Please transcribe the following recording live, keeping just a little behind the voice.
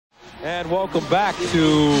And welcome back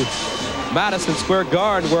to Madison Square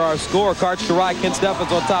Garden, where our score, Karch Kiraly, Ken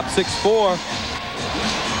Steffes on top 6-4.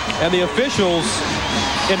 And the officials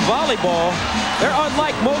in volleyball, they're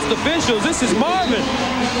unlike most officials. This is Marvin.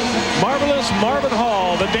 Marvelous Marvin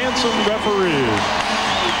Hall, the dancing referee.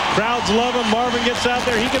 Crowds love him. Marvin gets out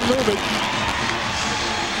there. He can move it.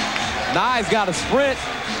 Nye's got to sprint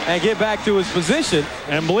and get back to his position.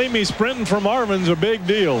 And believe me, sprinting for Marvin's a big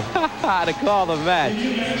deal. To call the match.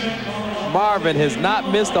 Marvin has not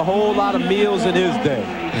missed a whole lot of meals in his day.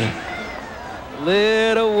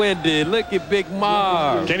 Little windy. Look at Big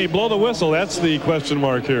Marv. Can he blow the whistle? That's the question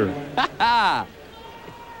mark here.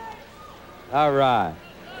 All right.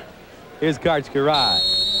 Here's Karch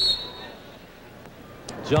Kiraly.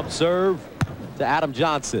 Jump serve to Adam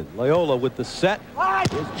Johnson. Loiola with the set.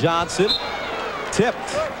 Here's Johnson. Tipped.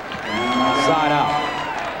 Side out.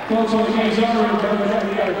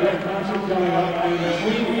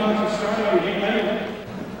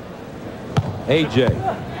 AJ.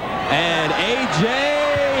 And AJ.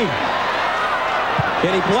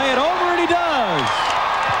 Can he play it over? And he does.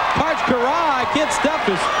 Karch Kiraly, Ken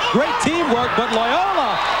Steffes. Great teamwork, but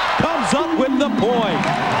Loiola comes up with the point.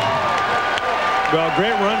 Well,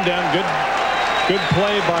 great rundown. Good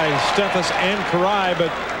play by Steffes and Kiraly,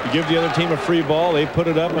 but you give the other team a free ball. They put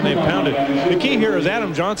it up and they pound it. The key here is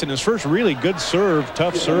Adam Johnson, his first really good serve,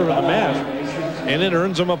 tough serve in the match, and it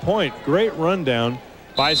earns him a point. Great rundown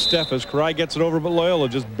by Steffes. Kiraly gets it over, but Loiola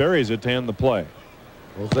just buries it to end the play.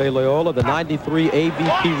 Jose Loiola, the '93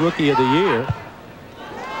 AVP Rookie of the Year.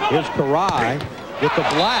 Here's Kiraly with the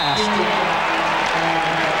blast.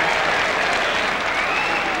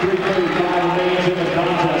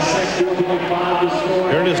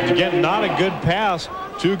 There it is again, not a good pass.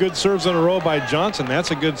 Two good serves in a row by Johnson.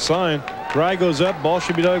 That's a good sign. Kiraly goes up, ball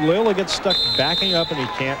should be dug. Loiola gets stuck backing up and he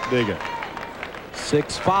can't dig it.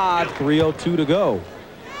 6-5, 3:02 to go.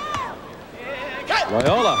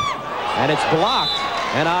 Loiola, and it's blocked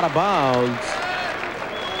and out of bounds.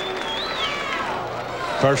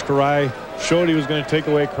 Karch Kiraly showed he was going to take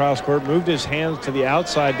away cross court, moved his hands to the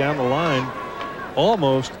outside down the line,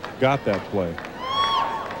 almost got that play.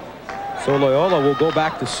 So Loiola will go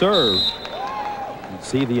back to serve. You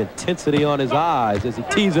see the intensity on his eyes as he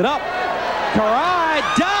tees it up. Kiraly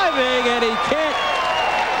diving, and he can't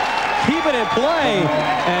keep it in play.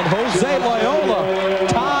 And Jose Loiola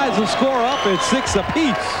ties the score up at 6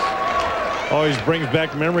 apiece. Always brings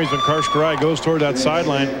back memories when Karch Kiraly goes toward that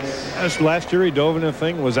sideline. Last year he dove in a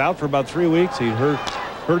thing, was out for about 3 weeks. He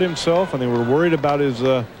hurt himself, and they were worried about his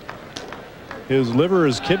liver,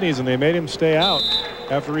 his kidneys, and they made him stay out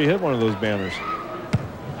after he hit one of those banners.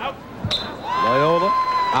 Loiola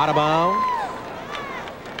out of bounds.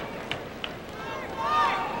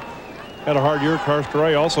 Had a hard year. Karch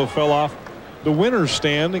Kiraly also fell off the winner's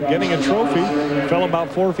stand getting a trophy. Fell about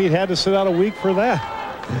 4 feet, had to sit out a week for that.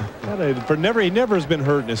 He never has been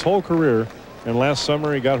hurt in his whole career, and last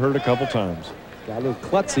summer he got hurt a couple times. Got a little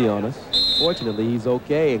klutzy on us. Fortunately, he's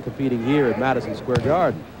okay in competing here at Madison Square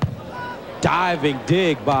Garden. Diving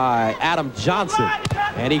dig by Adam Johnson,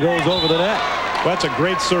 and he goes over the net. Well, that's a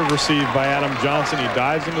great serve received by Adam Johnson. He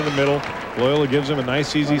dives into the middle. Loiola gives him a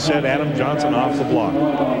nice easy set. Adam Johnson off the block.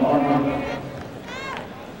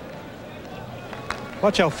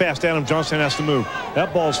 Watch how fast Adam Johnson has to move.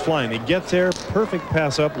 That ball's flying. He gets there, perfect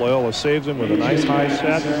pass up. Loiola saves him with a nice high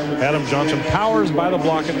set. Adam Johnson powers by the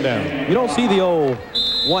block and down. You don't see the old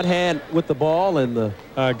one hand with the ball and the...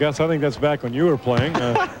 Gus, I think that's back when you were playing.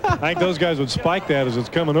 I think those guys would spike that as it's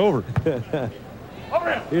coming over.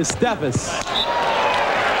 Here's Steffes.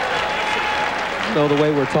 You know the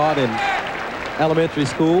way we're taught in elementary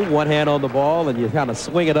school, one hand on the ball and you kind of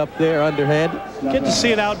swing it up there underhand. Get to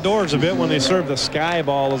see it outdoors a bit when they serve the sky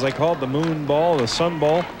ball, as they call it, the moon ball, the sun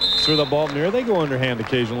ball. Through the ball near, they go underhand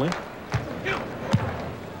occasionally.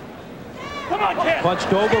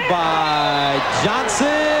 Punched over by Johnson,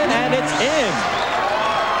 and it's in.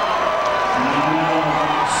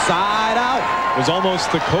 Side out. It was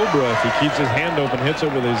almost the Cobra. If he keeps his hand open, hits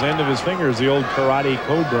it with his end of his fingers, the old karate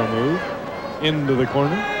Cobra move into the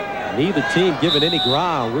corner. Neither team giving any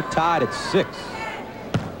ground. We're tied at 6.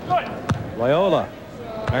 Loiola.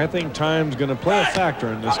 I think time's going to play a factor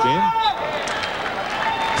in this game.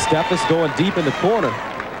 Steffes going deep in the corner.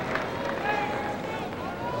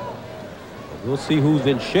 We'll see who's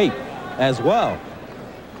in shape as well.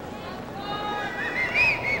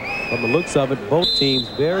 From the looks of it, both teams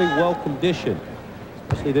very well conditioned.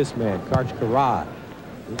 Especially this man, Karch Kiraly.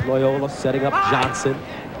 Here's Loiola setting up Johnson.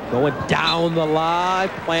 Going down the line,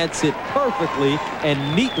 plants it perfectly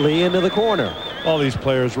and neatly into the corner. All these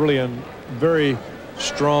players really in very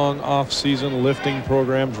strong off-season lifting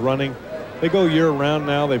programs running. They go year-round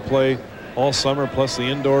now. They play all summer, plus the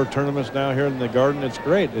indoor tournaments now here in the Garden. It's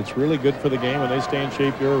great. It's really good for the game, and they stay in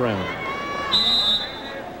shape year-round.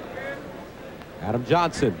 Adam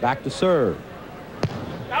Johnson back to serve.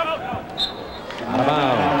 Out of bounds.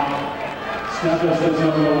 Steffes is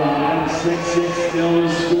on the line. 6-6 still the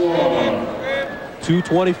score.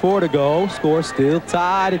 2:24 to go. Score still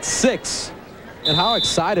tied at 6. And how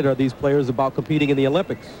excited are these players about competing in the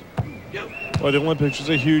Olympics? Well, the Olympics is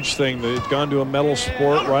a huge thing. They've gone to a medal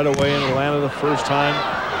sport right away in Atlanta the first time.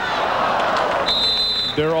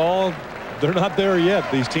 They're not there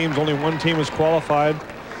yet. These teams, only one team is qualified.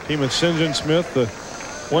 Team of St. John Smith, the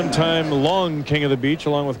one-time long king of the beach,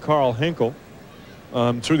 along with Carl Henkel.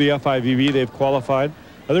 Through the FIVB, they've qualified.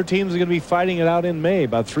 Other teams are going to be fighting it out in May,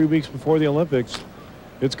 about 3 weeks before the Olympics.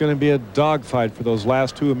 It's going to be a dogfight for those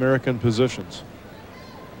last 2 American positions.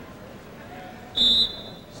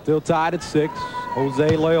 Still tied at 6.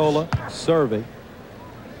 Jose Loiola serving.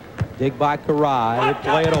 Dig by Karai. They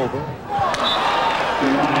play it over.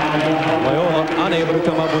 Loiola unable to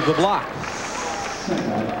come up with the block.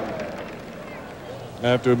 I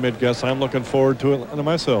have to admit, Gus, I'm looking forward to it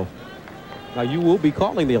myself. Now you will be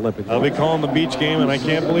calling the Olympics. I'll be calling the beach game, and I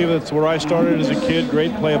can't believe it's where I started as a kid.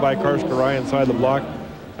 Great play by Karsh Karai inside the block.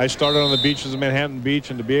 I started on the beaches of Manhattan Beach,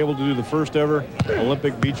 and to be able to do the first ever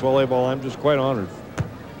Olympic beach volleyball, I'm just quite honored.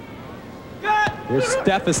 Here's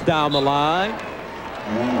Steffes down the line.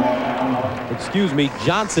 Excuse me,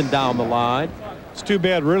 Johnson down the line. It's too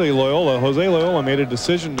bad, really, Loiola. Jose Loiola made a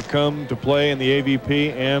decision to come to play in the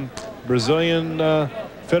AVP, and Brazilian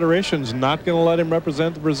Federation's not going to let him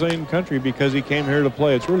represent the Brazilian country because he came here to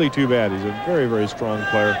play. It's really too bad. He's a very, very strong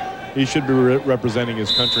player. He should be representing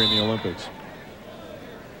his country in the Olympics.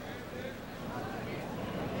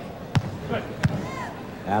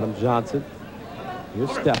 Adam Johnson. Here's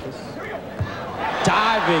Steffes.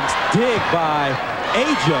 Diving dig by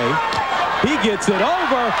AJ. He gets it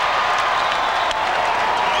over.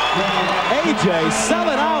 AJ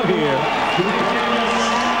selling out here.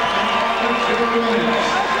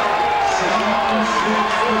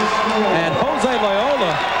 And Jose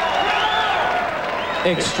Loiola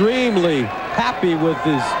extremely happy with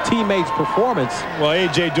his teammates' performance. Well,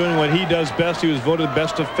 AJ doing what he does best. He was voted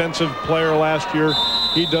best defensive player last year.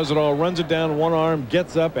 He does it all, runs it down one arm,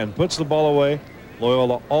 gets up and puts the ball away.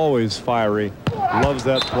 Loiola always fiery, loves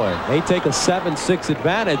that play. They take a 7-6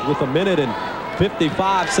 advantage with 1 minute and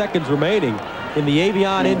 55 seconds remaining in the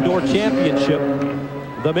Evian Indoor Championship,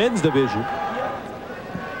 the men's division,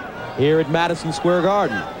 here at Madison Square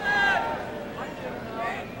Garden.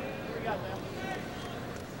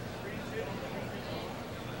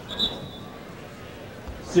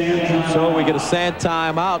 So we get a sand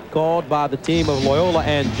timeout called by the team of Loiola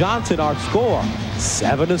and Johnson. Our score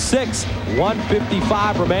 7-6,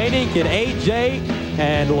 1:55 remaining. Can AJ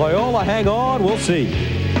and Loiola hang on? We'll see.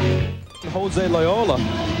 Jose Loiola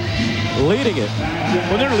leading it.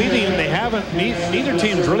 When they're leading it, they haven't. Neither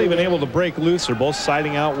team's really been able to break loose. They're both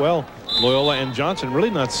siding out well. Loiola and Johnson really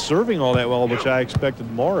not serving all that well, which I expected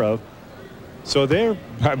more of. So they're,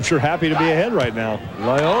 I'm sure, happy to be ahead right now.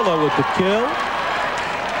 Loiola with the kill.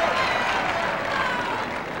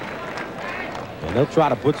 And they'll try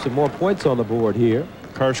to put some more points on the board here.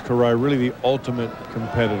 Karsh Karai, really the ultimate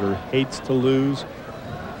competitor, hates to lose.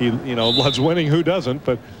 He, loves winning. Who doesn't?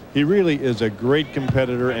 But he really is a great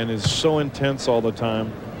competitor and is so intense all the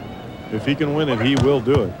time. If he can win it, he will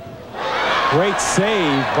do it. Great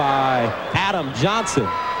save by Adam Johnson.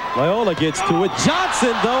 Loiola gets to it.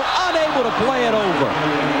 Johnson, though, unable to play it over.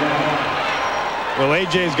 Well,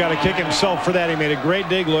 AJ's got to kick himself for that. He made a great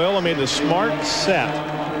dig. Loiola made the smart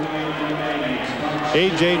set.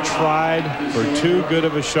 AJ tried for too good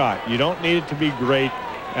of a shot. You don't need it to be great.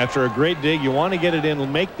 After a great dig, you want to get it in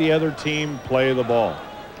and make the other team play the ball.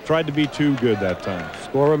 Tried to be too good that time.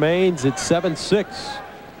 Score remains at 7-6.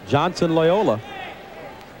 Johnson Loiola.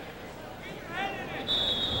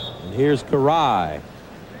 And here's Karai.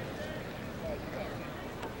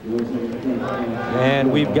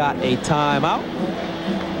 And we've got a timeout.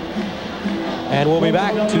 And we'll be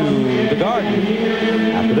back to the Garden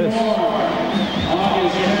after this.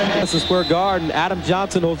 Madison Square Garden, Adam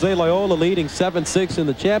Johnson, Jose Loiola leading 7-6 in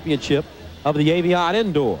the championship of the Evian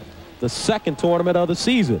Indoor, the second tournament of the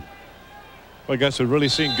season. Well, I guess we've really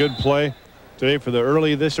seen good play today for this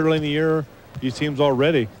early in the year. These teams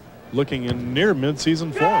already looking in near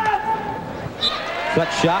mid-season form. Cut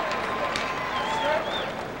shot.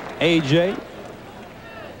 AJ.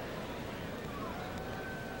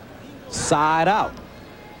 Side out.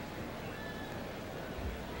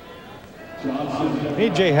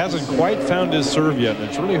 AJ hasn't quite found his serve yet, and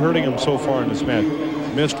it's really hurting him so far in this match.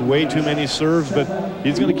 Missed way too many serves, but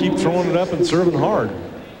he's going to keep throwing it up and serving hard.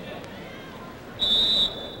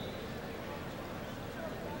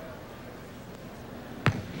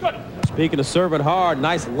 Speaking of serving hard,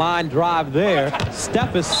 nice line drive there.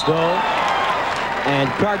 Steffes, though, and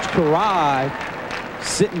Karch Karai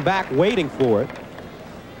sitting back waiting for it.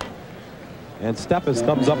 And Steffes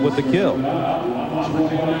comes up with the kill.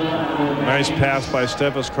 Nice pass by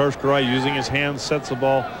Steffes. Karch Karai using his hands, sets the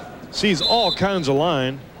ball, sees all kinds of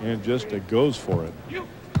line, and just goes for it.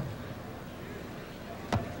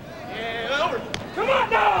 Come on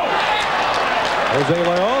now! Jose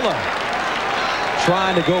Loiola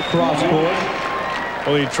trying to go cross court.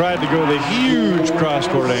 Well, he tried to go the huge cross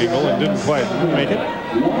court angle and didn't quite make it.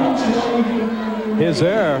 His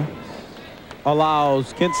error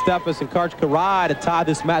allows Kent Steffes and Karch Karai to tie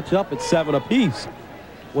this match up at 7 apiece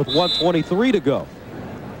with 1:23 to go.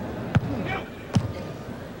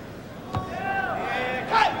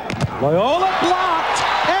 Loiola blocked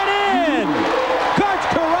and in! Karch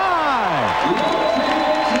Karai!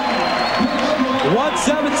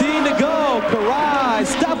 1:17 to go. Karai,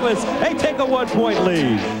 Steffes, they take a 1-point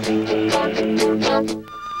lead.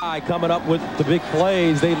 Coming up with the big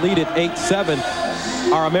plays. They lead at 8-7.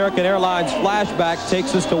 Our American Airlines flashback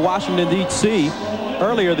takes us to Washington, D.C.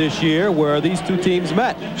 earlier this year where these two teams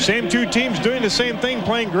met. Same two teams doing the same thing,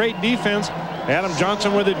 playing great defense. Adam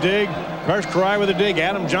Johnson with a dig. Karch Karai with a dig.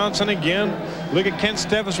 Adam Johnson again. Look at Kent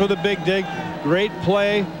Steffes with a big dig. Great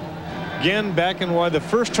play. Again, back in the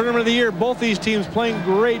first tournament of the year, both these teams playing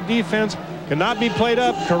great defense. Cannot be played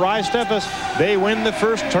up. Karai, Steffes, they win the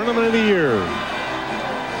first tournament of the year.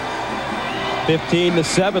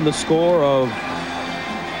 15-7 the score of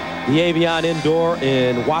the Evian Indoor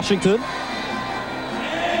in Washington.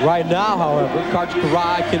 Right now, however, Karch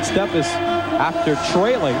Karai, Kent Steffes, after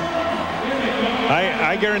trailing.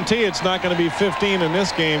 I guarantee it's not going to be 15 in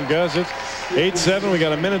this game, Gus. It's 8-7. We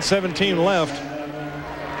got 1:17 left.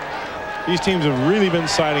 These teams have really been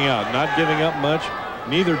siding out, not giving up much.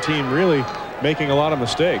 Neither team really making a lot of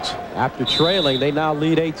mistakes. After trailing, they now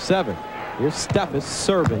lead 8-7. Here's Steffes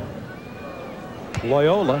serving.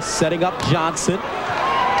 Loiola setting up Johnson.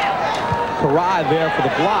 Karai there for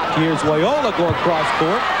the block. Here's Loiola going cross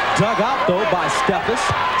court. Dug out though by Steffes.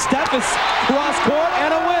 Steffes cross court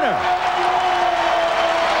and a winner.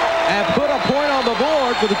 And put a point on the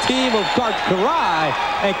board for the team of Karch Karai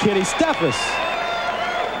and Kenny Steffes.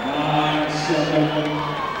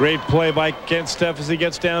 Great play by Kent Steffes. He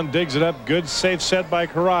gets down, digs it up. Good safe set by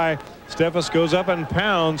Karai. Steffes goes up and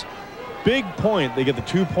pounds. Big point. They get the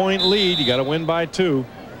 2-point lead. You got to win by 2.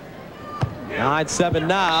 9-7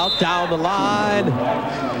 now. Down the line.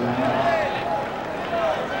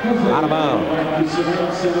 Out of bounds.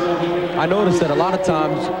 I noticed that a lot of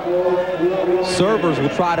times servers will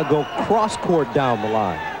try to go cross court down the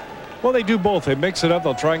line. Well, they do both. They mix it up.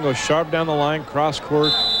 They'll try and go sharp down the line, cross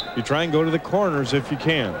court. You try and go to the corners if you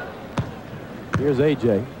can. Here's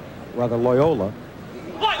Loiola.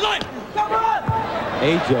 Line, come on!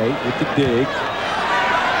 AJ with the dig.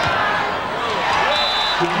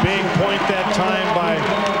 Big point that time by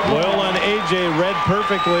Loiola, and AJ read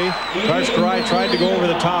perfectly. Karch Karai tried to go over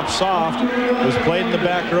the top soft. Was played in the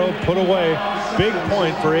back row, put away. Big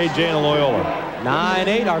point for AJ and Loiola.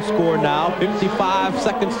 9-8 our score now. 55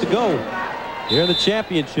 seconds to go here in the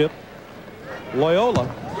championship. Loiola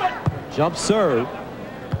jump serve.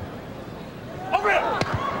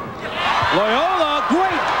 Loiola,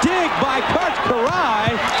 great dig by Karch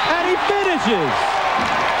Karai, and he finishes.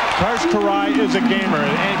 Karch Karai is a gamer,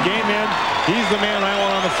 and game in, he's the man I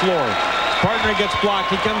want on the floor. Partner gets blocked.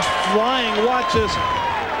 He comes flying. Watch this.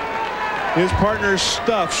 His partner's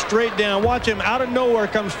stuff straight down. Watch him out of nowhere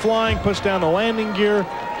comes flying, puts down the landing gear,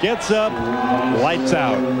 gets up, lights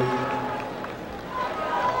out.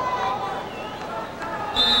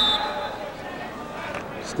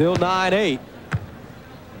 Still 9-8.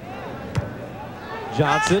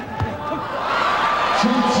 Johnson.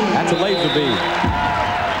 That's a laser beam.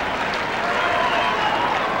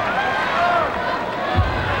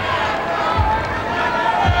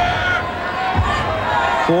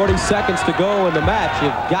 .40 seconds to go in the match.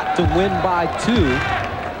 You've got to win by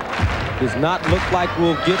 2. Does not look like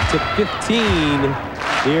we'll get to 15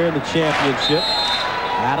 here in the championship.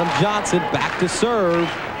 Adam Johnson back to serve.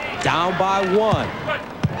 Down by 1.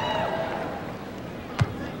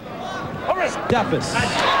 Steffes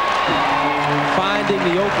finding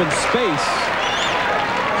the open space.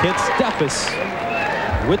 Kent Steffes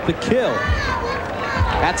with the kill.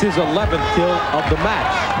 That's his 11th kill of the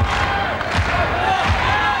match.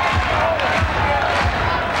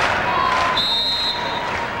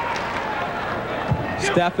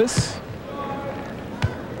 Steffes.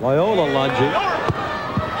 Loiola lunging.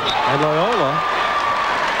 And Loiola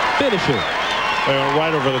finishing. They went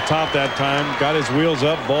right over the top that time. Got his wheels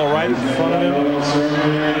up. Ball right in front of him.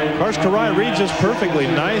 Karai reads this perfectly.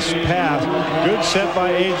 Nice pass. Good set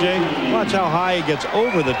by AJ. Watch how high he gets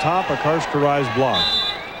over the top of Karai's block.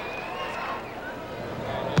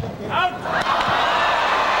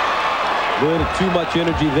 Little too much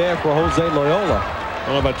energy there for Jose Loiola. I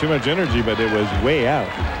don't know about too much energy, but it was way out.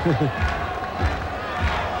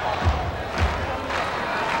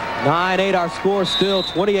 9-8 our score still.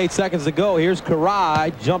 28 seconds to go. Here's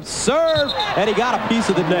Karai. Jump serve. And he got a piece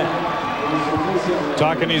of the net.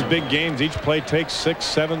 Talking these big games, each play takes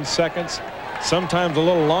 6-7 seconds. Sometimes a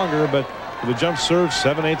little longer, but for the jump serve,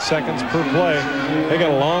 7-8 seconds per play. They got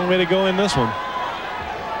a long way to go in this one.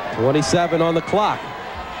 27 on the clock.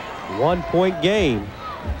 1-point game.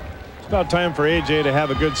 It's about time for AJ to have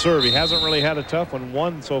a good serve. He hasn't really had a tough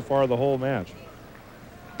one so far the whole match.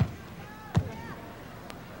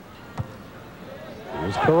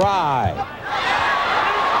 Here's Karai.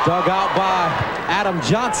 Dug out by Adam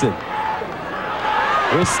Johnson.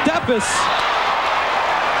 Here's Steffes.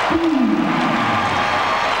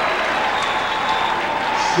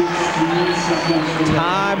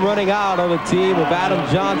 Time running out on the team of Adam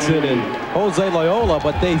Johnson and Jose Loiola,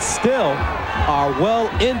 but they still are well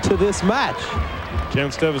into this match. Ken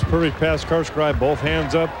Steffes perfect pass. Karai, both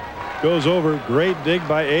hands up, goes over. Great dig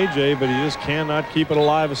by AJ, but he just cannot keep it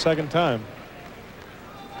alive a second time.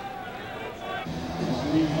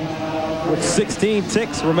 With 16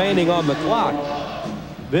 ticks remaining on the clock.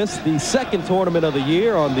 This the second tournament of the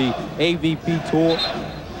year on the AVP tour.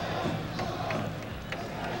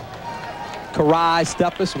 Karai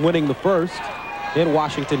Steffes winning the first in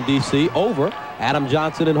Washington, D.C. over Adam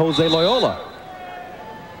Johnson and Jose Loiola.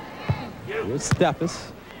 Here's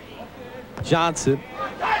Steffes. Johnson.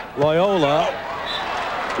 Loiola.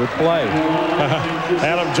 Good play.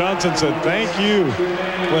 Adam Johnson said thank you.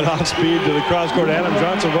 Went off speed to the cross court. Adam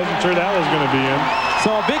Johnson wasn't sure that was going to be in.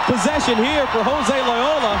 So a big possession here for Jose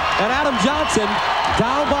Loiola and Adam Johnson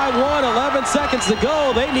down by 11 seconds to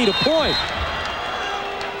go. They need a point.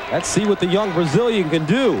 Let's see what the young Brazilian can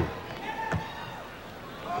do.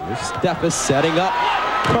 Here's Steffes setting up.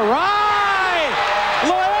 Karai!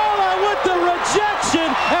 Loiola with the rejection,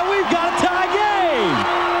 and we've got a tie game.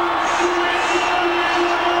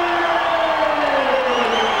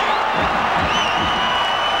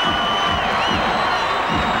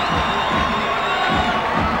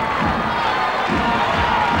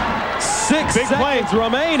 Big seconds play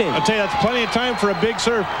remaining. I'll tell you, that's plenty of time for a big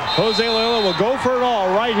serve. Jose Loiola will go for it all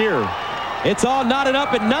right here. It's all knotted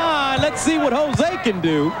up at 9. Let's see what Jose can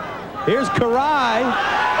do. Here's Karai.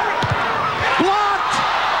 Blocked!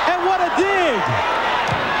 And what a dig!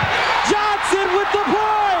 Johnson with the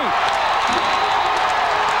point!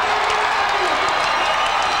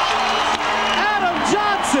 Adam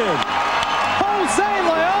Johnson! Jose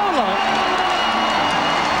Loiola!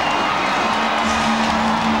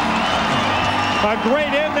 A great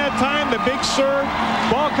end that time, the big serve.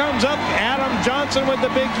 Ball comes up, Adam Johnson with the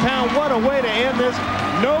big pound. What a way to end this.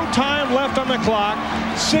 No time left on the clock.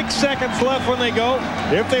 6 seconds left when they go.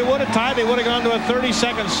 If they would have tied, they would have gone to a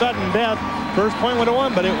 30-second sudden death. First point would have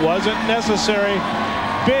won, but it wasn't necessary.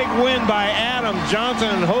 Big win by Adam Johnson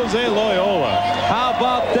and Jose Loiola. How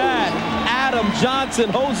about that? Adam Johnson,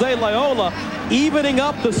 Jose Loiola evening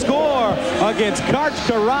up the score against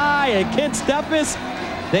Karai and Ken Steffes.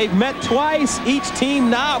 They've met twice. Each team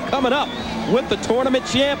now coming up with the tournament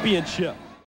championship.